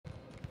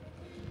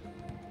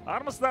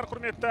Армысыздар,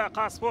 құрметті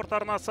Qazsport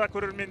арнасы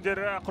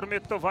көрермендері,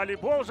 құрметті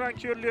волейбол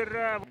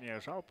жанкүйерлері.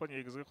 Жалпы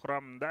негізгі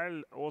құрам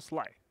дәл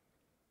осылай.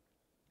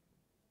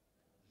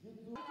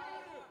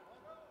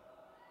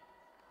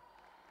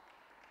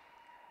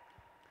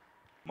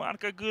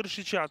 Марка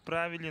Гыршича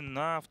отправили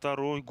на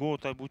второй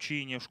год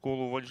обучения в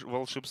школу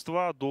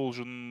волшебства.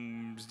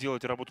 Должен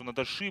сделать работу над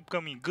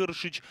ошибками.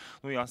 Гыршич,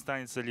 ну и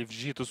останется ли в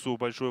Жетісу,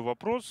 большой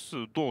вопрос.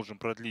 Должен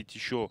продлить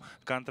еще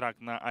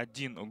контракт на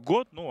 1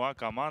 год. Ну а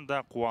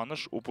команда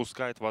Қуаныш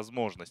упускает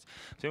возможность.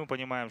 Все мы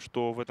понимаем,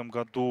 что в этом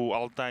году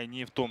Алтай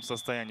не в том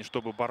состоянии,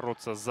 чтобы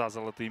бороться за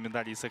золотые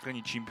медали и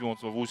сохранить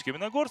чемпионство в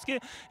Усть-Каменогорске.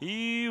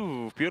 И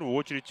в первую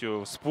очередь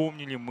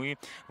вспомнили мы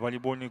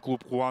волейбольный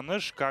клуб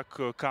Қуаныш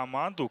как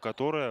команду,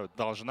 которая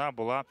должна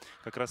была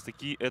как раз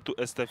таки эту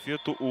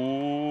эстафету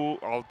у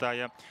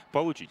Алтая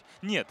получить.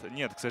 Нет,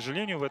 к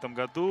сожалению, в этом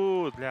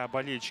году для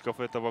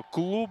болельщиков этого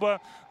клуба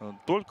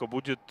только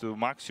будет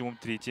максимум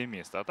 3-е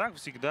место. А так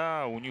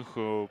всегда у них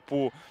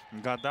по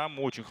годам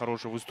очень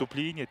хорошее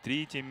выступление.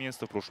 3-е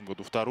место, в прошлом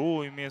году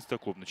 2-е место,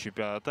 клубный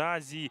чемпионат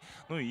Азии.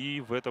 Ну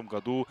и в этом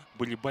году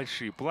были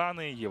большие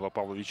планы. Ева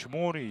Павлович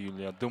Мори,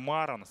 Юлия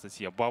Демар,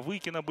 Анастасия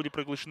Бавыкина были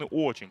приглашены.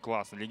 Очень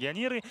классные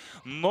легионеры.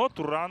 Но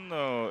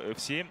Туран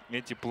все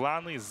эти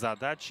планы,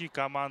 задачи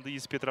команды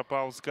из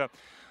Петропавловска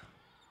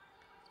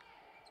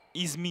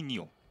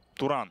изменил.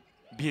 Туран,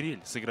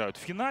 Берель сыграют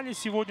в финале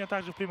сегодня.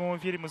 Также в прямом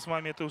эфире мы с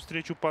вами эту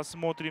встречу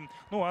посмотрим.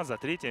 Ну а за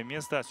 3-е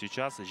место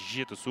сейчас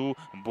Жетісу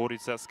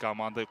борется с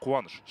командой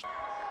Қуаныш.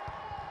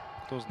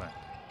 Кто знает.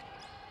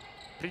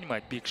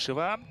 Принимает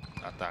Бекшева.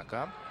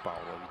 Атака.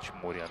 Павлович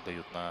Мори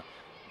отдает на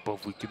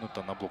Бавыкину.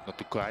 Там на блок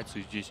натыкается.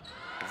 И здесь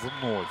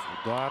вновь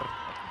удар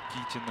от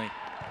Никитиной.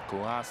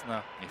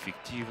 Классно,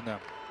 эффективно.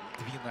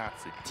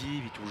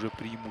 12-9, уже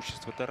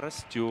преимущество-то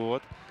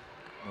растет.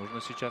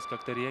 Нужно сейчас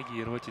как-то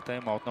реагировать, и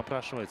тайм-аут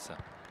напрашивается.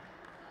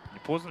 Не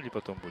поздно ли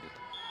потом будет?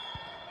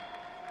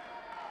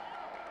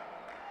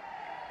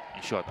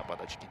 Еще одна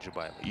подача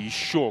Кинджибаева. И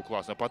еще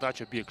классная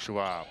подача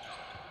Бекшева.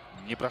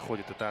 Не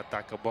проходит эта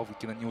атака,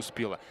 Бавыкина не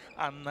успела.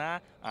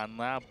 Она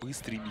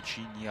быстрые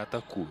мячи не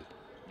атакует.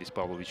 Здесь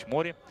Павлович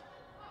Мори.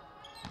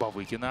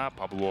 Бавыкина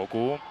по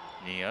блоку.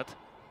 Нет.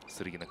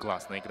 Сыргина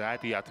классно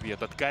играет. И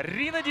ответ от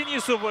Карины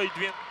Денисовой.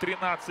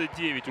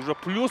 13-9. Уже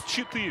плюс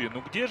 4.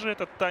 Ну где же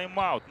этот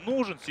тайм-аут?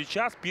 Нужен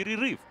сейчас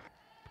перерыв.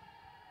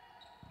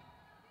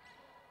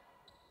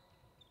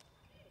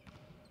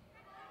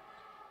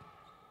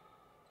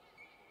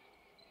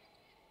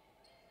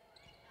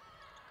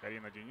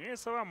 Карина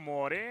Денисова,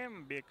 Мори,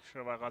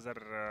 Бекшева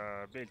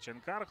қазір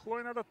Белченко арқылы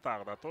ойнады.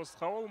 Тағы да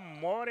тосқауыл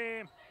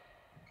Мори,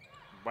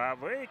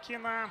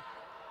 Бавыкина.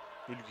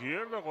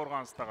 Үлгерді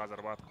қорғаныста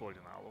қазір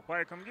Батколдина.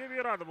 Ұпай кімге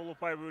берады бұл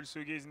ұпай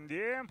бөлісу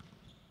кезінде?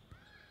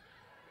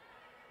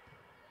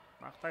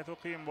 Нақты айту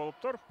қиын болып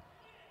тұр.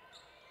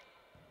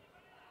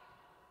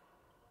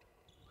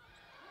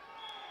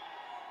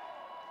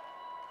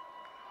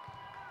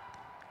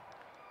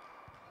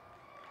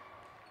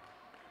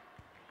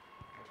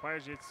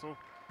 Ұпай Жетісу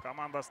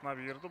командасына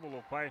берді.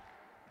 Бұл ұпай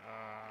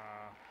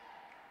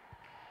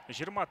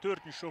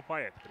 24-ші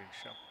ұпай еді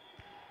бірінші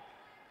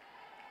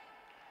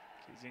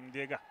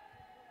кезеңдегі.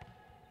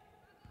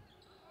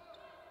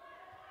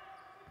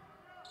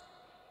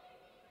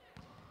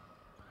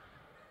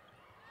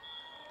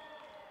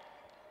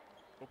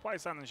 Ұпай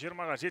санын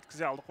 20-ға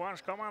жеткізе алды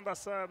Қуаныш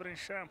командасы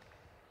бірінші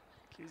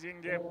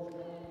кезеңде.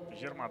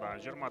 20-да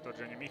 24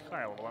 және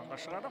Михайл алаңға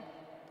шығады.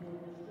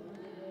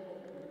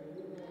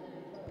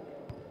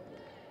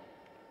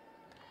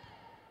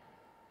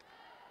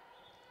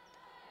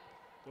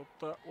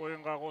 Топты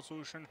ойынға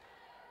қосу үшін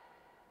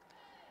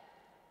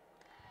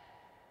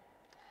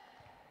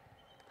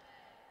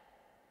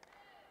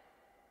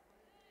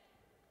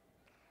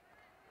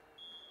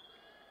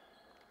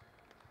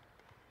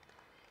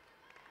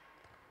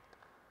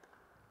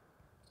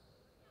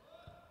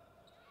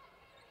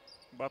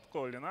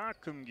Батколдина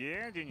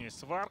кімге?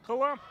 Денисов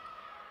арқылы.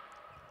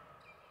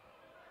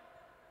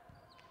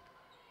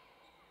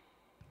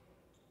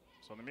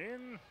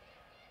 Сонымен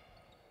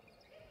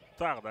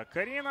тағы да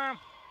Карина.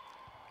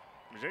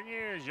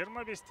 Және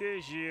 25-те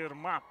 20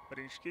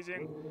 бірінші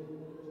кезең.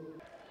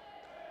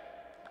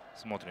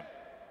 Смотрим.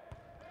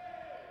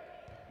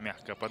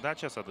 Мягкая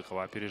подача.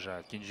 Садыхова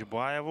опережает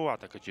Кинджибаеву.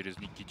 Атака через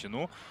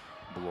Никитину.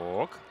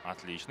 Блок.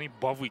 Отличный.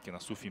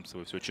 Бавыкина с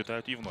Уфимцевой все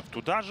читают. И вновь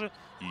туда же.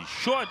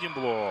 Еще один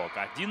блок.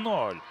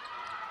 1-0.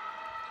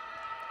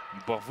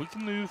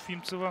 Бавыкина и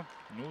Уфимцева.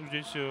 Ну,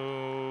 здесь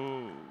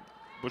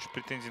больше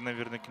претензий,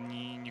 наверное,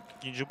 не к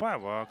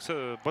Кинджибаеву, а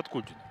к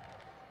Баткулдину.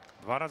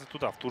 2 раза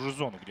туда, в ту же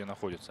зону, где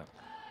находится.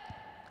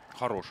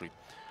 Хороший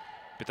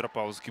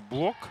петропавловский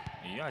блок.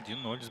 И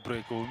 1-0 с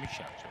брейкового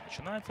мяча. Все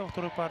начинается во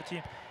второй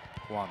партии.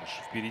 Қуаныш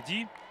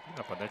впереди. И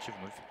на подаче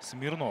вновь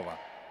Смирнова.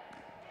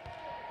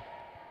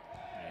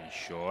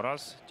 Еще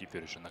раз.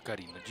 Теперь уже на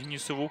Карину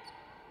Денисову.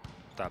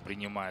 Та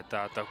принимает,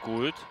 та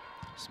атакует.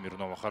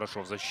 Смирнова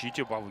хорошо в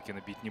защите.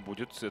 Бавыкина бить не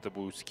будет. Это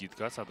будет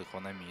скидка.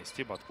 Садыхова на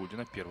месте.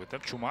 Баткулдина первый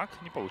тайм. Чумак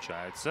не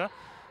получается.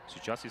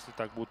 Сейчас, если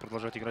так будут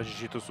продолжать играть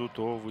Жетісу,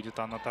 то выйдет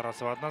Анна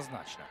Тарасова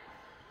однозначно.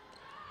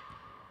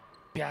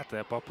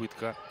 Пятая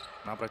попытка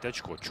набрать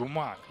очко.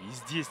 Чумак. И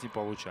здесь не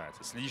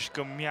получается.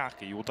 Слишком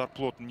мягко. И удар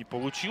плотно не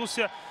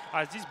получился.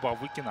 А здесь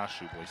Бавыкина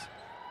ошиблась.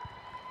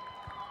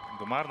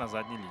 Гмар на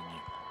задней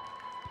линии.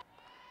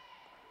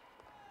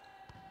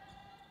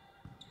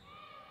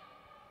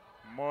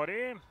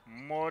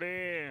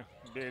 Мори.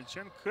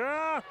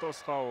 Бельченко.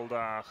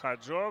 Тосқауылда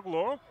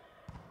Хаджоглу.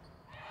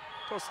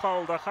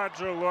 Тосқауылда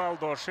Хаджоглу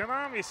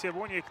Алдошина. Есеп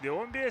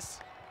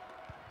 12-15.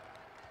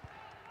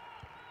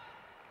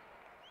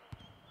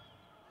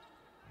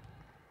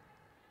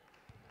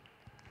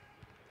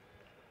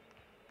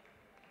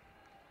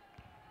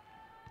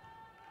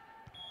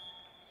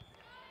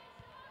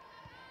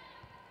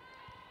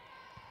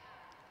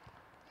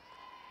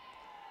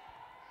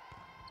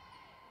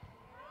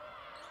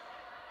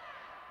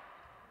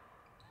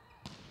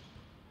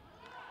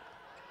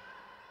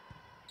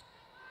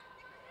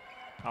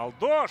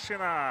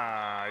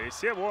 Алдошина.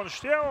 Есеп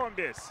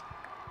 13-15.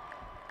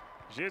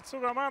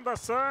 Жетісу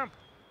командасы.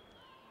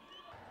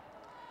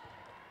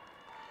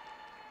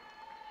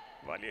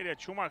 Валерия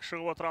Чумак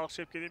шығып отыралық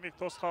шепке, демек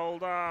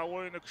тосқауылда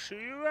ойыны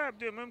күшею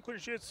әбден мүмкін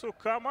Жетісу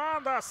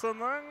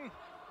командасының.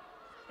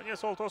 Міне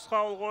сол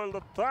тосқауыл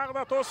қойылды. Тағы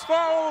да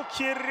тосқауыл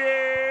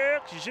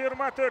керек.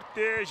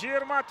 24-те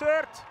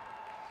 24.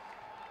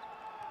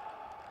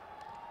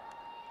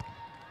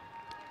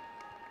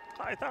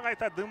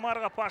 Қайта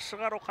дымарға пас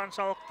шығару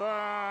қаншалықты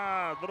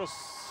дұрыс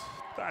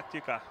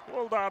тактика.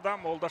 Ол да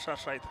адам, ол да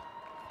шаршайды.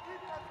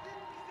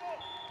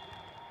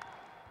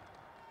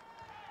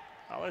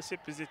 Ал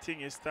есеп бізде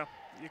теңесті.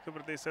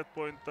 2-1 сет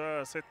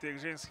пойнтты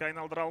сеттегі жеңіске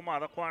айналдыра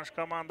алмады. Қуаныш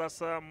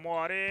командасы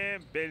Мори,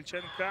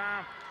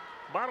 Бельченко.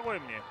 Бар ғой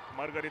міне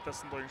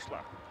Маргаритасында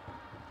ойыншылар.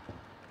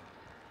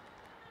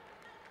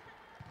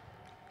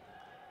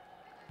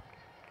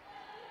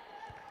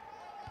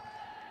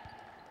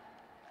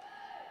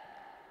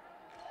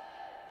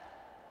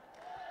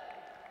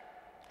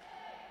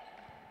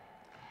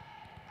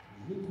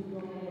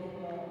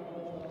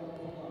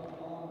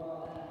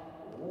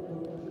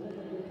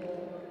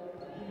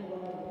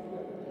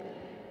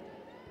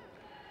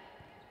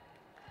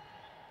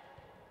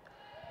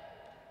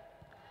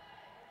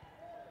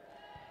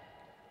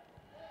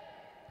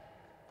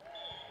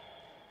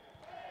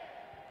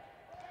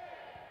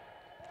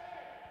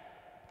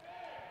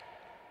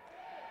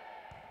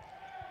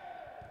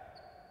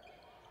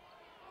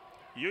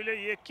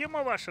 Юлия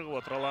Екимова шығып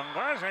отыр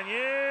алаңға, және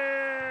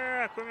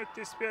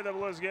көмектеспеді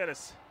бұл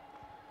өзгеріс.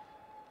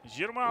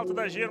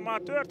 26-да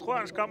 24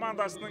 Қуаныш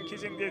командасының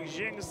кезеңдегі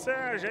жеңісі,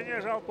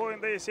 және жалпы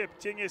ойында есеп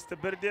теңесті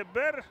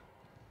 1-1.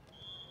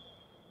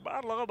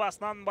 Барлығы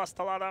басынан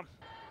басталады.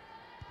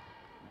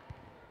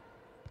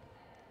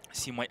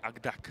 Симай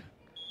Агдак.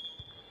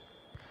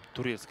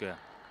 Турецкая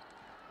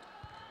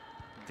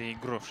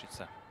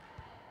доигровщица.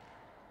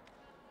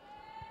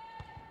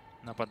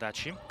 На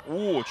подаче.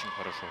 Очень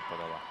хорошо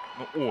подала.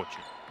 Ну,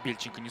 очень.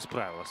 Бельченко не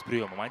справилась с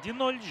приемом.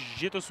 1-0.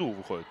 Жетісу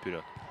выходит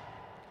вперед.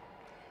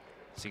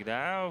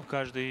 Всегда в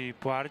каждой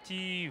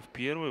партии, в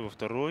первой, во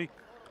второй,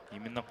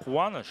 именно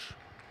Қуаныш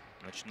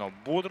начинал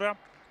бодро.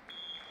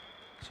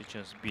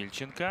 Сейчас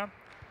Бельченко.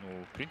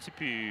 Ну, в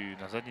принципе,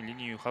 на задней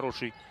линии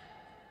хороший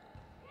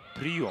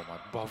прием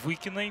от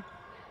Бавыкиной.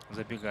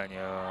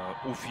 Забегание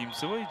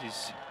Уфимцевой.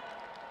 Здесь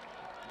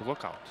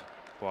блокаут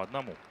по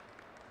одному.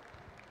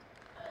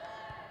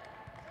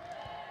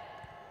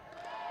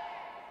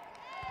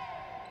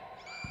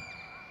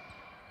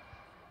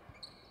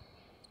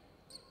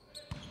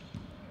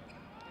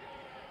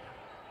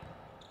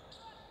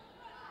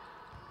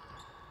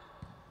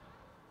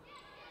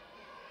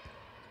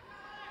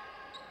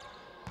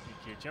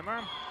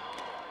 Никитина.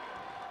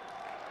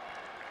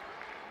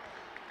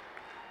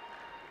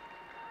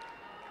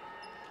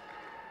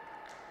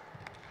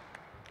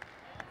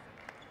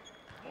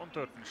 Он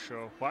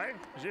төртінші ұпай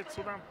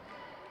Жетісудан.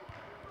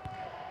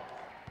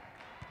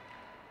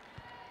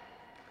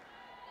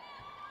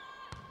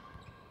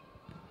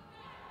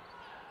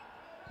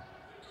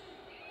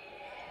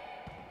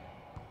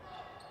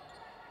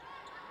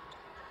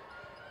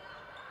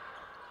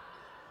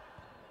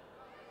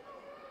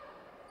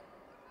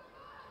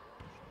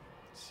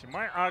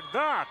 Симай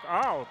Агдак,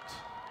 аут.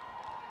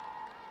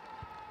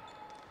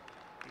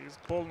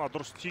 Қолына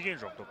дұрыс тиген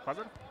жоқ доп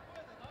қазір.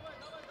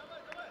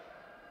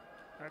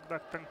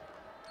 Агдактың.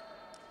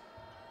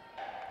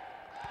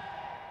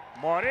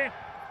 Мори.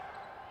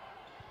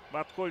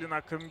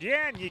 Батколдина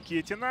кімге?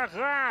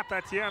 Никитинаға.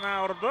 Татьяна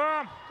ұрды.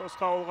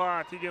 Тосқауылға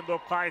тиген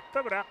доп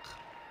қайтты, бірақ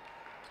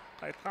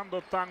қайтқан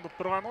доп таңдып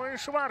тұрған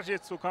ойыншы бар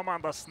Жетісу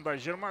командасында.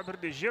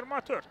 21-де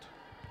 24.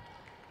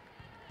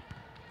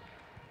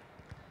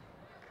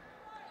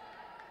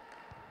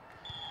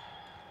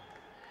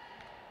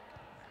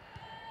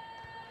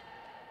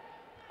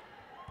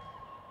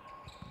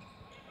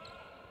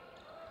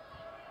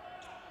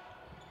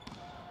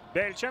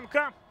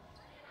 Бельченко.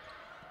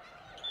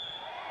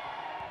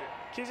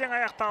 Кезең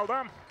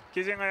аяқталды.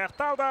 кезең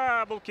аяқталды.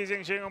 Бұл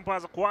кезең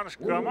жеңімпазы Қуаныш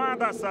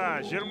командасы.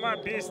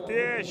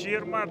 25-те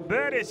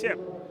 21 есеп.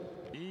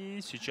 И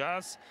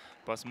сейчас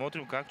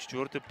посмотрим, как в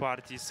четвертой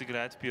партии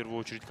сыграет в первую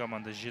очередь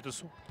команда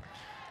Жетісу.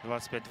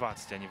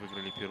 25-20 они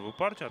выиграли первую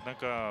партию,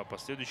 однако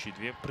последующие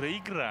две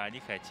проиграли,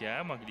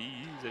 хотя могли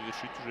и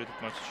завершить уже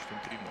этот матч счетом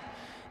 3-0.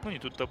 Ну, не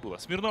тут-то было.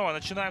 Смирнова,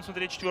 начинаем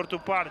смотреть четвертую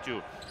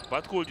партию.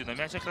 Подкульдина,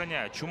 мяч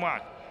охраняет.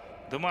 Чумак,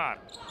 Демар,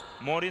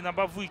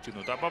 Моринова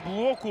выкинут. А по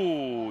блоку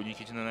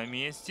Никитина на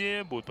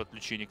месте. Будет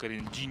подключение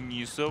Карины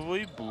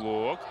Денисовой.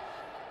 Блок.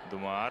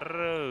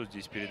 Демар.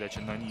 Здесь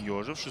передача на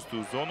нее же в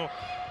шестую зону.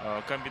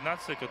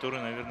 Комбинация,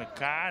 которую, наверное,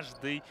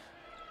 каждый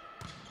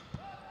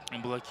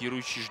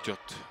блокирующий ждет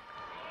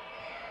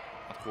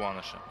от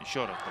Қуаныша.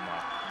 Еще раз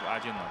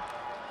Демар.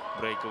 1-0.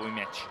 Брейковый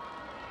мяч.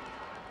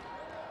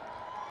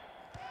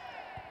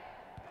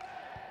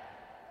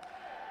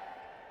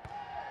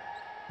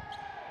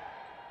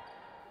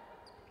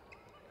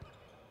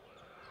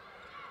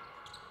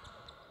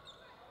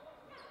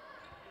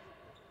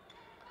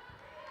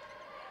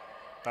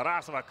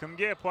 Тарасова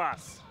кімге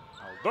пас?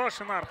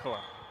 Алдошин арқылы.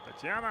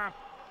 Татьяна.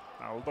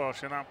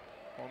 Алдошина.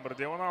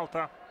 11-де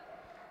 16.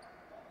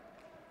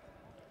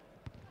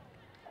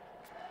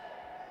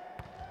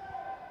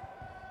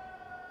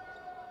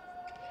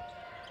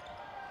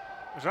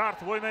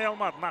 Жарт ойнай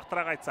алмады,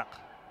 нақтырақ айтсақ.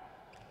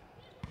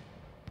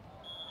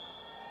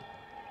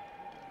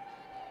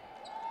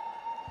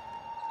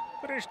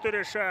 Бірінші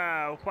төреші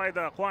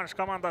ұпайды Қуаныш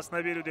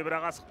командасына беруде,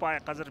 бірақ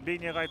асықпай қазір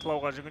бейне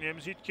қайталауға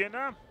жүгінеміз.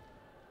 Өйткені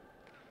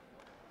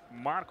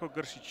Марко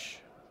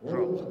Гршич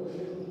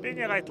жоқ.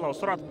 Бейне қайталау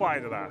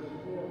сұратпайды да.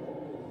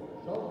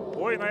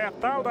 Ойын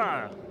аяқталды.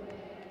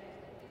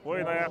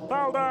 Ойын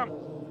аяқталды.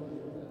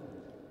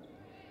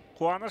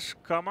 Қуаныш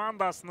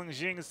командасының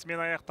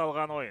жеңісімен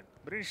аяқталған ойын.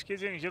 Бірінші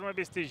кезең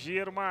 25-те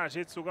 20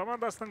 Жетісу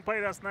командасының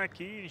пайдасына,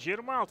 кейін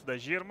 26-да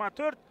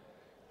 24,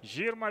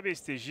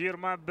 25-те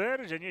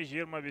 21 және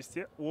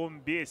 25-те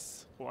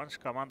 15 Қуаныш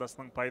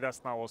командасының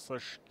пайдасына осы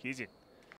үш кезең.